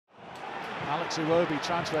Alex Iwobi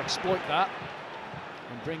trying to exploit that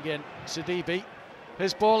and bring in Sidibe.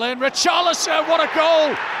 His ball in, Richarlison, what a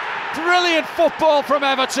goal! Brilliant football from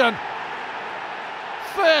Everton.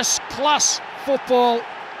 First class football,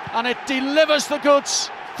 and it delivers the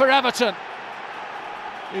goods for Everton.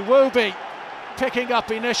 Iwobi picking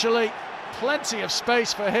up initially, plenty of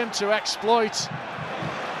space for him to exploit.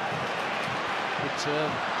 Good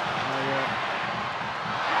turn by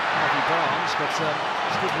Harvey Barnes, but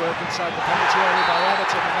it's good work inside the penalty area by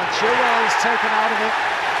Everton, and then Chilwell is taken out of it,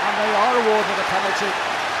 and they are awarded a penalty.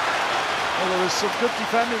 Well, there was some good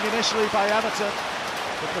defending initially by Everton,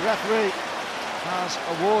 but the referee has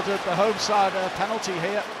awarded the home side a penalty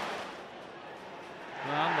here.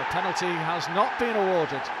 And the penalty has not been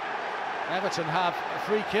awarded. Everton have a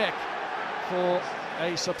free kick for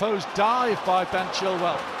a supposed dive by Ben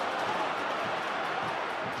Chilwell.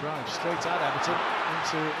 Drive straight at Everton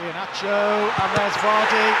into Iheanacho, and there's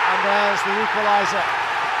Vardy, and there's the equaliser.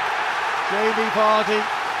 Jamie Vardy,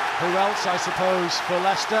 who else I suppose for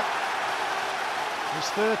Leicester, his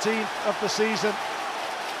 13th of the season,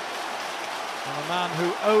 and a man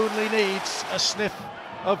who only needs a sniff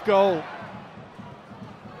of goal.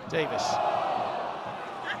 Davis.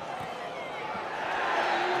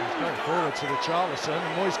 He's going forward to Richarlison,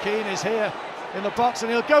 and Moise Keane is here in the box,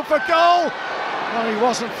 and he'll go for goal! Well, he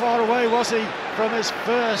wasn't far away, was he, from his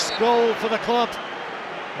first goal for the club?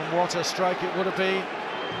 And what a strike it would have been. And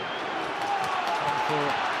for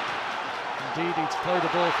Ndidi to play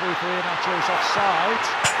the ball through for Iheanacho's offside.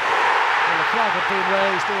 Well, the flag had been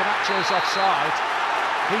raised, Iheanacho's offside.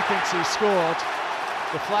 He thinks he scored.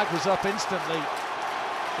 The flag was up instantly.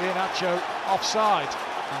 Iheanacho offside.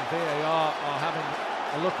 And VAR are having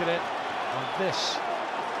a look at it. And this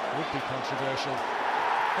would be controversial.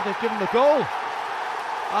 And they've given the goal.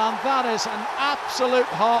 And that is an absolute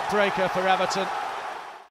heartbreaker for Everton.